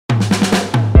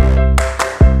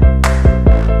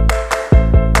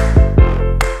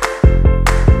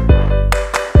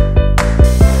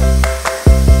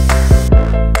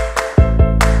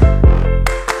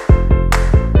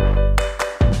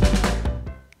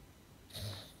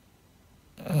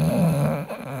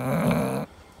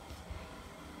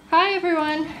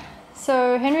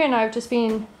So Henry and I have just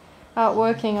been out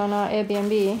working on our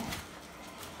Airbnb,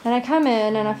 and I come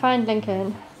in and I find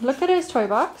Lincoln. Look at his toy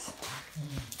box.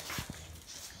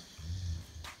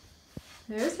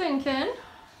 There's Lincoln.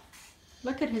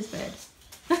 Look at his bed.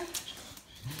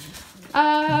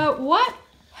 What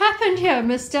happened here,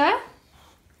 mister?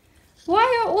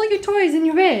 Why are all your toys in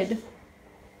your bed?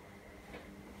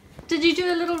 Did you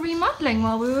do a little remodeling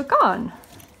while we were gone?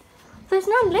 There's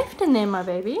none left in there, my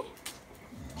baby.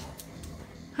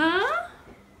 Huh?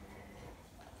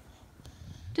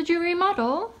 Did you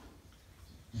remodel?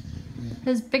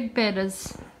 His big bed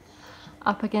is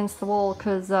up against the wall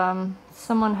because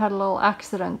someone had a little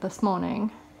accident this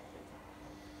morning.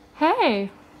 Hey!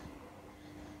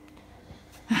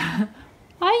 Why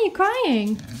are you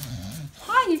crying?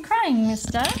 Why are you crying,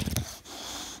 mister?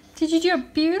 Did you do a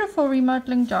beautiful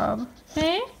remodeling job?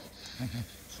 Hey?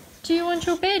 Do you want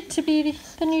your bed to be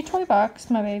the new toy box,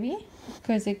 my baby?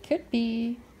 Because it could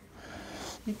be.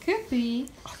 It could be.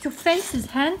 Oh, your face is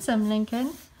handsome, Lincoln.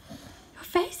 Your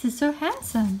face is so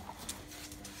handsome.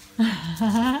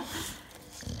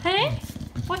 Hey?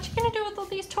 What you gonna do with all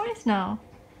these toys now?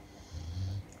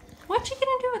 What you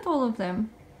gonna do with all of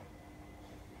them?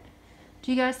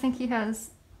 Do you guys think he has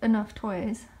enough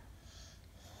toys?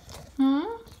 Hmm?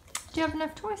 Do you have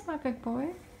enough toys, my big boy?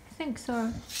 I think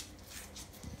so.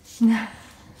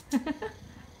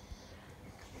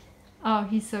 Oh,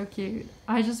 he's so cute.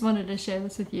 I just wanted to share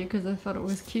this with you because I thought it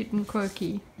was cute and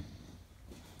quirky.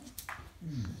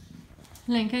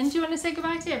 Lincoln, do you want to say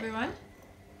goodbye to everyone?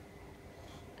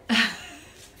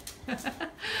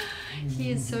 He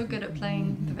is so good at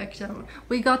playing the Victor.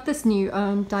 We got this new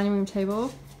dining room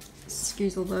table.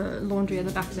 Excuse all the laundry in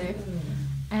the back there.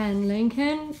 And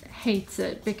Lincoln hates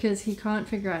it because he can't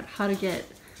figure out how to get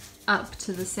up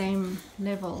to the same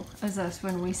level as us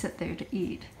when we sit there to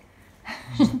eat.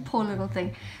 Poor little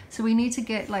thing. So we need to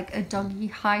get like a doggy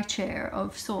high chair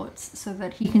of sorts so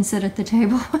that he can sit at the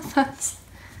table with us.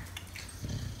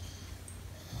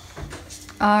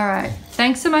 Alright,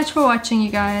 thanks so much for watching,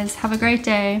 you guys. Have a great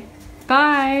day.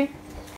 Bye!